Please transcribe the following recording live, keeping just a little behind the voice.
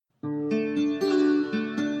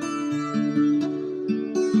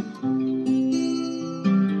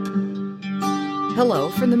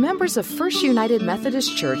Hello from the members of First United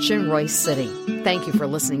Methodist Church in Royse City. Thank you for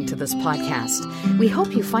listening to this podcast. We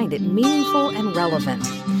hope you find it meaningful and relevant.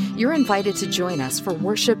 You're invited to join us for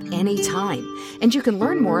worship anytime, and you can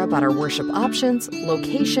learn more about our worship options,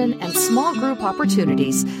 location, and small group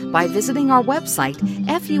opportunities by visiting our website,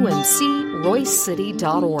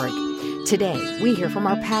 fumcroysecity.org. Today, we hear from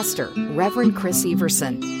our pastor, Reverend Chris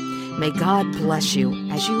Everson. May God bless you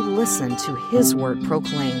as you listen to His word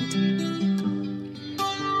proclaimed.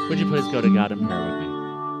 Would you please go to God in prayer with me?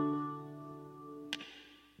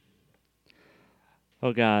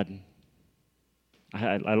 Oh God,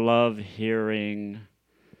 I love hearing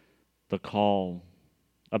the call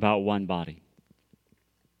about one body.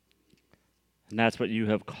 And that's what you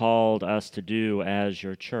have called us to do as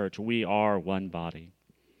your church. We are one body.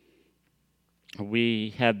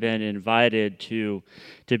 We have been invited to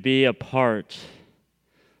be a part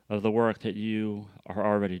of the work that you are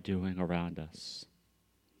already doing around us.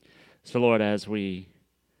 So Lord, as we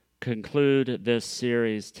conclude this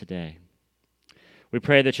series today, we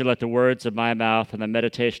pray that you let the words of my mouth and the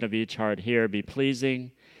meditation of each heart here be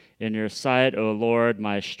pleasing in your sight, O Lord,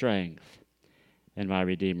 my strength and my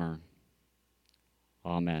Redeemer.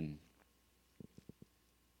 Amen.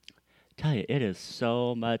 I tell you, it is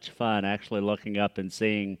so much fun actually looking up and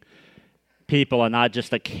seeing people and not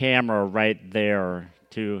just a camera right there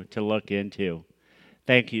to look into.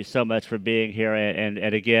 Thank you so much for being here. And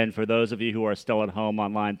again, for those of you who are still at home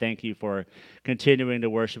online, thank you for continuing to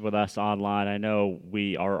worship with us online. I know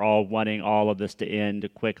we are all wanting all of this to end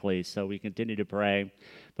quickly, so we continue to pray,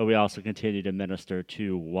 but we also continue to minister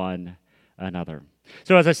to one another.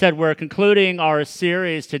 So as I said, we're concluding our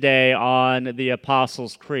series today on the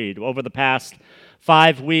Apostles' Creed. Over the past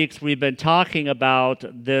 5 weeks, we've been talking about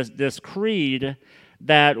this creed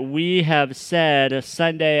that we have said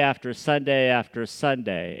Sunday after Sunday after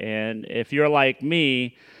Sunday. And if you're like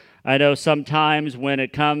me, I know sometimes when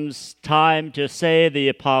it comes time to say the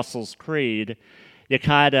Apostles' Creed, you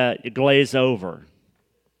kind of glaze over.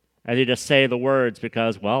 And you just say the words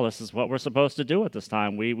because, well, this is what we're supposed to do at this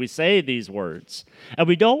time. We say these words. And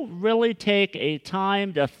we don't really take a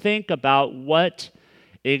time to think about what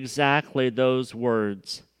exactly those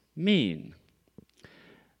words mean.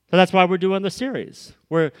 So that's why we're doing the series.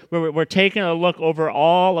 We're taking a look over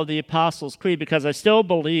all of the Apostles' Creed because I still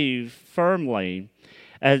believe firmly,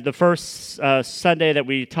 as the first Sunday that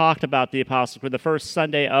we talked about the Apostles' Creed, the first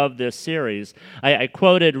Sunday of this series, I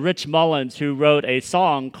quoted Rich Mullins, who wrote a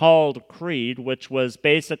song called Creed, which was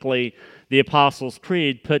basically the Apostles'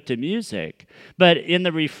 Creed put to music. But in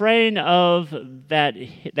the refrain of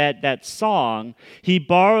that song, he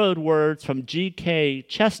borrowed words from G.K.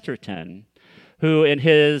 Chesterton, who in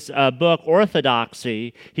his book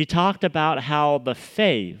Orthodoxy, he talked about how the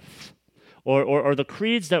faith or the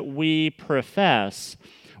creeds that we profess,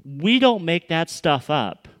 we don't make that stuff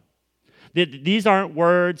up. These aren't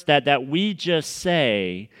words that we just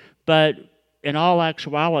say, but in all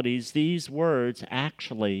actualities, these words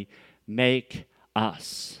actually make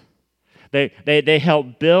us. They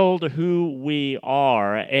help build who we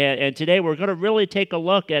are. And today we're going to really take a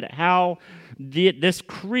look at how this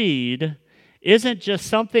creed isn't just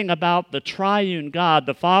something about the triune God,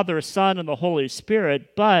 the Father, Son, and the Holy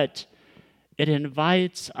Spirit, but it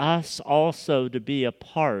invites us also to be a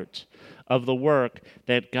part of the work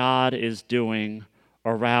that God is doing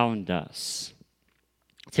around us.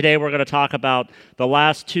 Today we're going to talk about the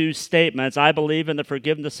last two statements. I believe in the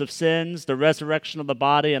forgiveness of sins, the resurrection of the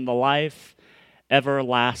body, and the life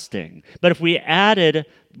everlasting. But if we added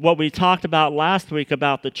what we talked about last week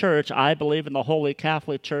about the church, I believe in the Holy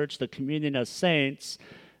Catholic Church, the communion of saints,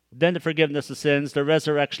 then the forgiveness of sins, the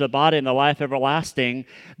resurrection of the body, and the life everlasting.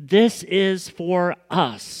 This is for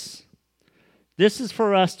us. This is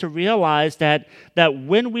for us to realize that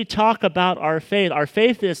when we talk about our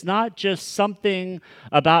faith is not just something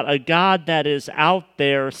about a God that is out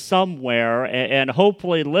there somewhere and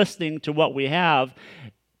hopefully listening to what we have.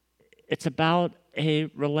 It's about a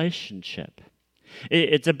relationship.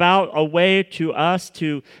 It's about a way to us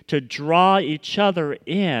to draw each other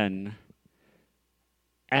in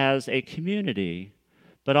as a community,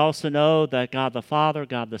 but also know that God the Father,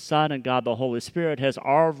 God the Son, and God the Holy Spirit has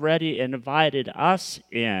already invited us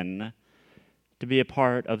in to be a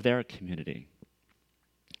part of their community.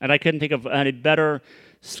 And I couldn't think of any better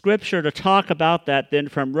scripture to talk about that than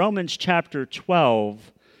from Romans chapter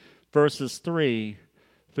 12, verses 3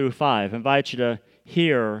 through 5. I invite you to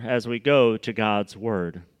hear as we go to God's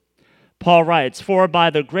Word. Paul writes, "For by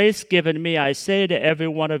the grace given me, I say to every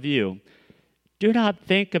one of you, do not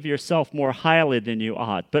think of yourself more highly than you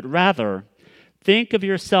ought, but rather think of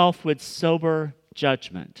yourself with sober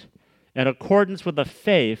judgment, in accordance with the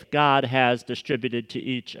faith God has distributed to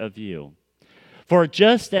each of you. For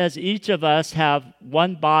just as each of us have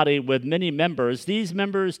one body with many members, these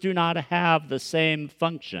members do not have the same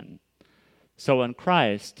function. So in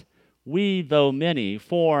Christ, we, though many,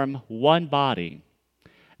 form one body,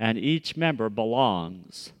 and each member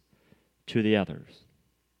belongs to the others.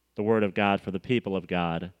 The word of God for the people of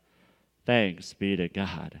God. Thanks be to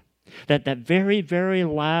God. That very, very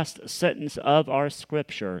last sentence of our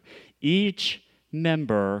scripture, each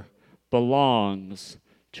member belongs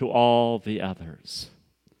to all the others.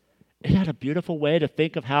 Isn't that a beautiful way to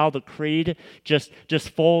think of how the creed just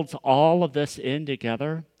folds all of this in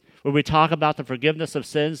together? When we talk about the forgiveness of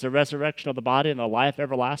sins, the resurrection of the body, and the life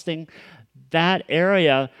everlasting, that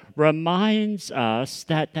area reminds us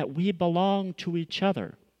that we belong to each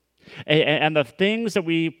other. And the things that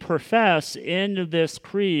we profess in this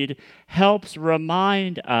creed helps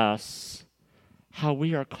remind us how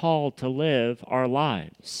we are called to live our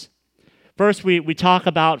lives. First, we talk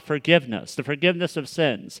about forgiveness, the forgiveness of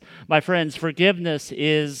sins. My friends, forgiveness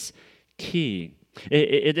is key.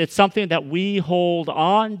 It's something that we hold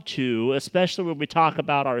on to, especially when we talk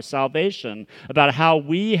about our salvation, about how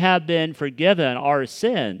we have been forgiven our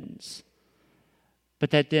sins. But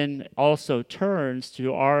that then also turns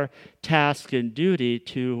to our task and duty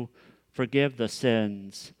to forgive the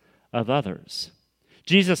sins of others.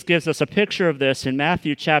 Jesus gives us a picture of this in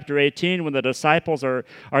Matthew chapter 18 when the disciples are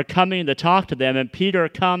coming to talk to them, and Peter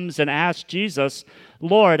comes and asks Jesus,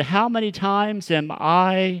 "Lord, how many times am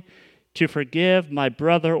I to forgive my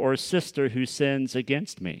brother or sister who sins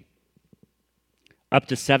against me? Up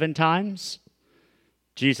to 7 times?"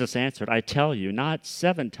 Jesus answered, "I tell you, not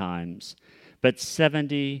 7 times, but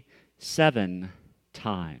 77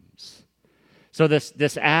 times." So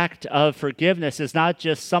this act of forgiveness is not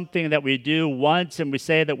just something that we do once and we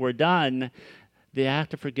say that we're done. The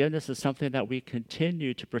act of forgiveness is something that we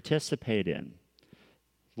continue to participate in.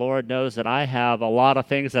 Lord knows that I have a lot of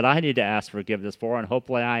things that I need to ask forgiveness for, and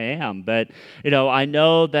hopefully I am. But, I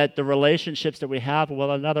know that the relationships that we have with one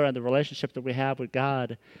another and the relationship that we have with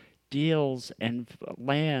God deals and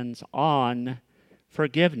lands on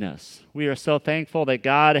forgiveness. We are so thankful that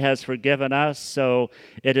God has forgiven us, so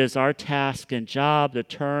it is our task and job to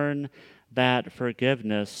turn that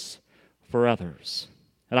forgiveness for others.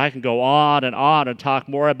 And I can go on and talk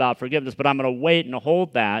more about forgiveness, but I'm going to wait and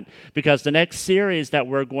hold that because the next series that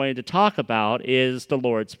we're going to talk about is the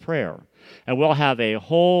Lord's Prayer. And we'll have a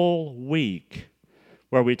whole week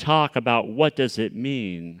where we talk about what does it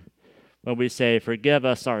mean when we say, "Forgive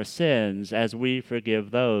us our sins as we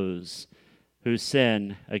forgive those who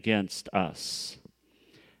sin against us."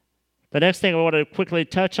 The next thing I want to quickly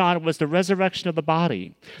touch on was the resurrection of the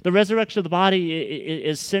body. The resurrection of the body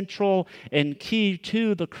is central and key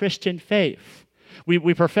to the Christian faith.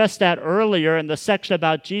 We professed that earlier in the section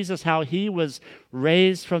about Jesus, how he was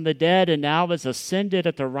raised from the dead and now is ascended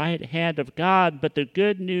at the right hand of God. But the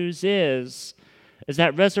good news is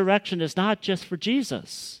that resurrection is not just for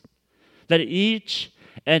Jesus, that each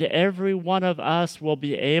and every one of us will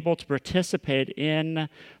be able to participate in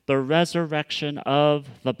the resurrection of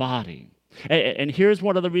the body. And here's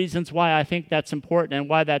one of the reasons why I think that's important and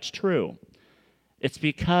why that's true. It's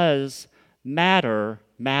because matter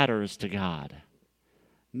matters to God.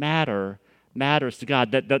 Matter matters to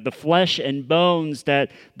God. That the flesh and bones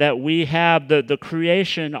that we have, the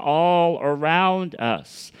creation all around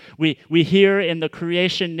us. We hear in the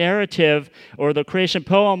creation narrative or the creation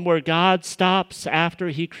poem where God stops after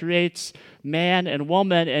he creates man and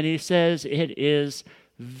woman and he says, "It is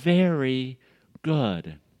very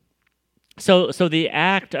good." So the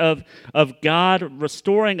act of God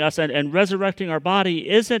restoring us and resurrecting our body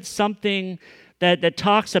isn't something that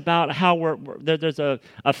talks about how there's a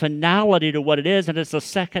finality to what it is, and it's the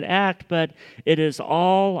second act, but it is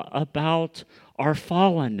all about our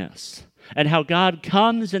fallenness and how God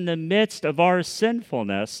comes in the midst of our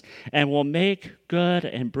sinfulness and will make good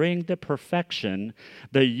and bring to perfection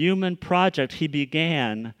the human project he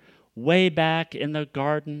began way back in the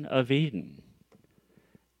Garden of Eden.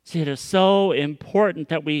 See, it is so important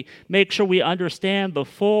that we make sure we understand the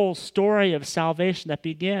full story of salvation that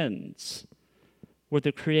begins with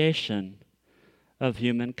the creation of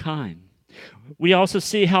humankind. We also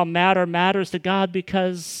see how matter matters to God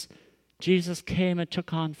because Jesus came and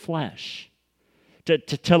took on flesh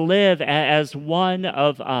to live as one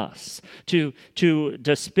of us, to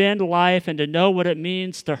spend life and to know what it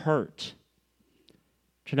means to hurt,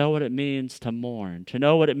 to know what it means to mourn, to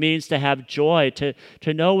know what it means to have joy,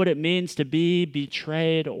 to know what it means to be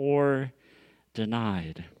betrayed or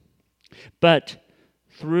denied. But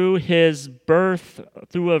through his birth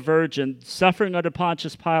through a virgin, suffering under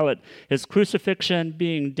Pontius Pilate, his crucifixion,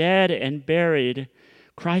 being dead and buried,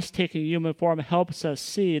 Christ taking human form helps us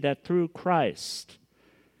see that through Christ,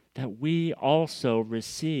 that we also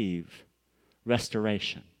receive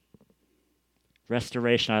restoration.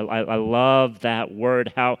 Restoration. I love that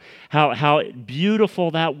word, how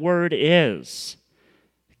beautiful that word is.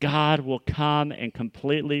 God will come and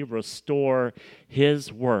completely restore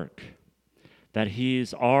his work that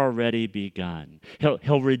he's already begun.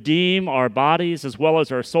 He'll redeem our bodies as well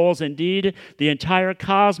as our souls. Indeed, the entire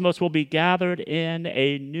cosmos will be gathered in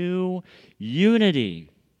a new unity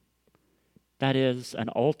that is an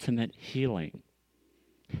ultimate healing.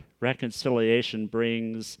 Reconciliation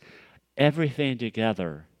brings everything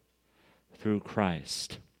together through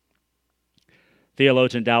Christ.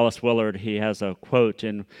 Theologian Dallas Willard, he has a quote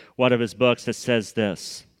in one of his books that says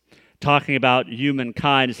this, talking about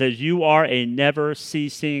humankind. It says, "You are a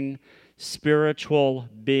never-ceasing spiritual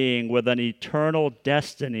being with an eternal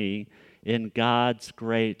destiny in God's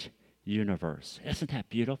great universe." Isn't that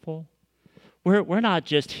beautiful? We're not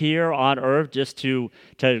just here on earth just to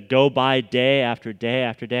go by day after day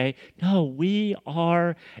after day. No, we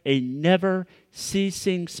are a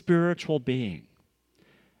never-ceasing spiritual being.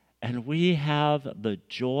 And we have the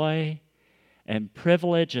joy and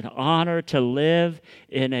privilege and honor to live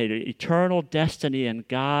in an eternal destiny in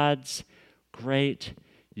God's great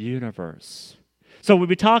universe. So when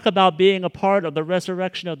we talk about being a part of the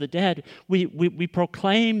resurrection of the dead, we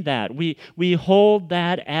proclaim that. We hold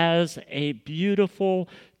that as a beautiful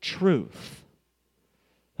truth.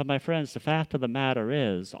 But my friends, the fact of the matter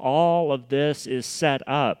is, all of this is set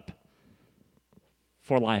up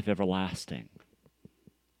for life everlasting.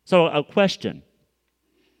 So a question.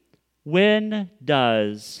 When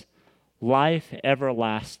does life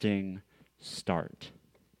everlasting start?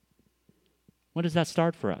 When does that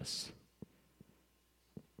start for us?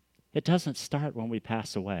 It doesn't start when we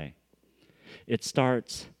pass away. It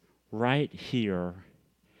starts right here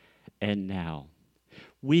and now.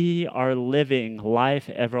 We are living life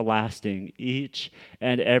everlasting each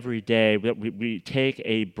and every day. We take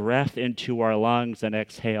a breath into our lungs and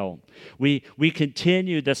exhale. We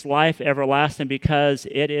continue this life everlasting because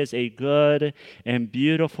it is a good and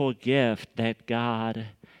beautiful gift that God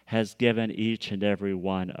has given each and every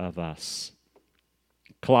one of us.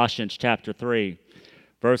 Colossians chapter 3,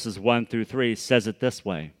 verses 1 through 3 says it this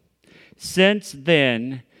way. "Since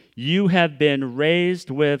then you have been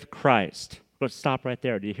raised with Christ." Let's stop right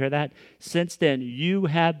there. Do you hear that? Since then, you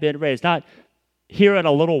have been raised. Not here in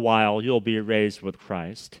a little while, you'll be raised with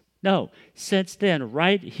Christ. No, since then,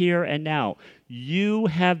 right here and now, you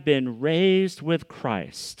have been raised with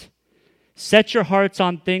Christ. Set your hearts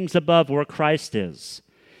on things above where Christ is,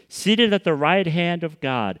 seated at the right hand of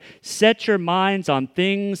God. Set your minds on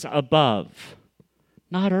things above,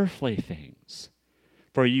 not earthly things.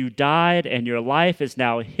 For you died, and your life is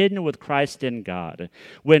now hidden with Christ in God.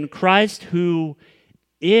 When Christ, who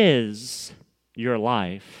is your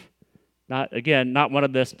life, not one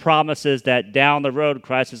of these promises that down the road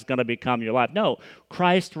Christ is going to become your life. No,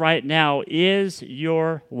 Christ right now is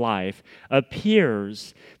your life,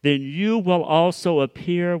 appears, then you will also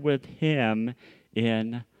appear with him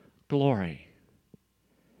in glory.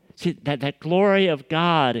 See, that glory of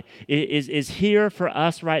God is here for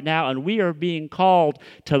us right now, and we are being called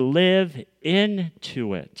to live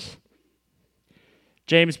into it.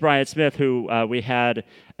 James Bryan Smith, who we had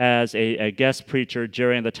as a guest preacher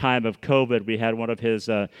during the time of COVID, we had one of his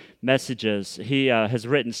messages. He has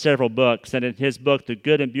written several books, and in his book, The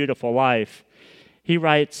Good and Beautiful Life, he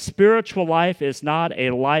writes, "Spiritual life is not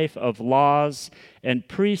a life of laws and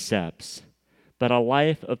precepts, but a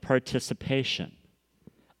life of participation,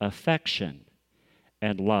 affection,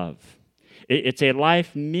 and love. It's a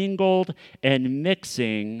life mingled and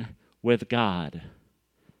mixing with God."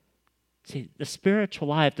 See, the spiritual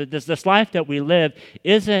life, this life that we live,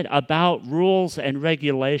 isn't about rules and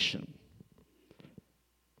regulation.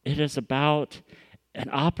 It is about an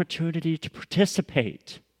opportunity to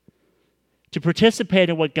participate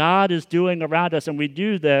in what God is doing around us. And we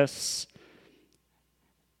do this,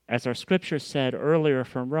 as our scripture said earlier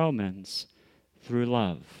from Romans, through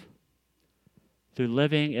love, through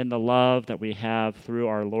living in the love that we have through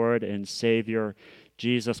our Lord and Savior,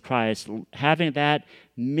 Jesus Christ. Having that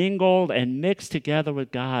mingled and mixed together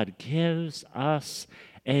with God gives us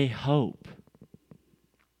a hope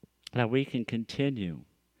that we can continue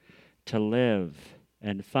to live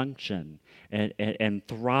and function and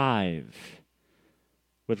thrive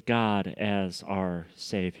with God as our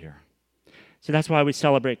Savior. So that's why we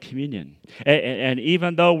celebrate communion. And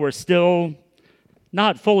even though we're still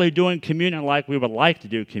not fully doing communion like we would like to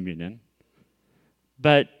do communion,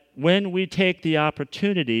 but when we take the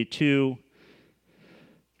opportunity to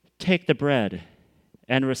take the bread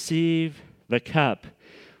and receive the cup,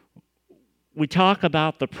 we talk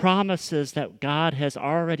about the promises that God has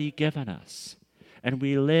already given us, and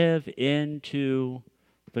we live into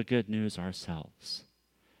the good news ourselves.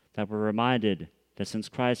 That we're reminded that since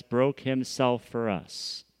Christ broke himself for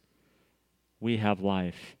us, we have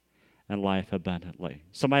life and life abundantly.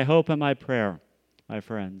 So my hope and my prayer, my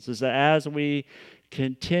friends, is that as we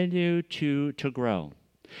continue to grow,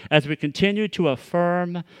 as we continue to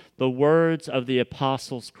affirm the words of the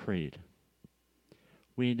Apostles' Creed,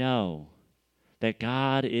 we know that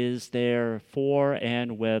God is there for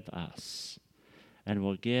and with us and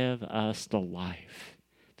will give us the life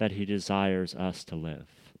that he desires us to live.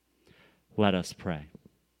 Let us pray.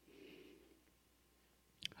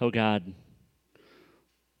 Oh God,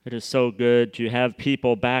 it is so good to have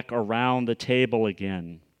people back around the table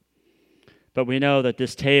again. But we know that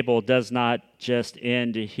this table does not just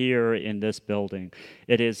end here in this building.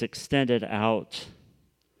 It is extended out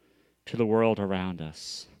to the world around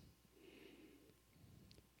us.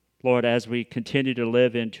 Lord, as we continue to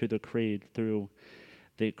live into the creed through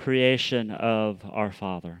the creation of our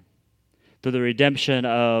Father, through the redemption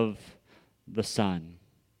of the Son,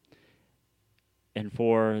 and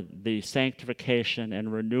for the sanctification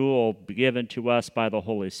and renewal given to us by the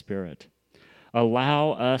Holy Spirit,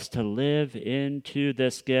 allow us to live into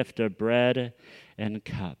this gift of bread and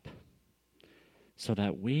cup so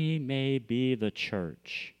that we may be the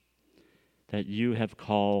church that you have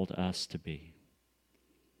called us to be.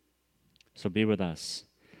 So be with us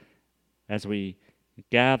as we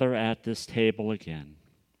gather at this table again.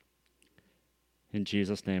 In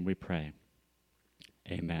Jesus' name we pray.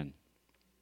 Amen.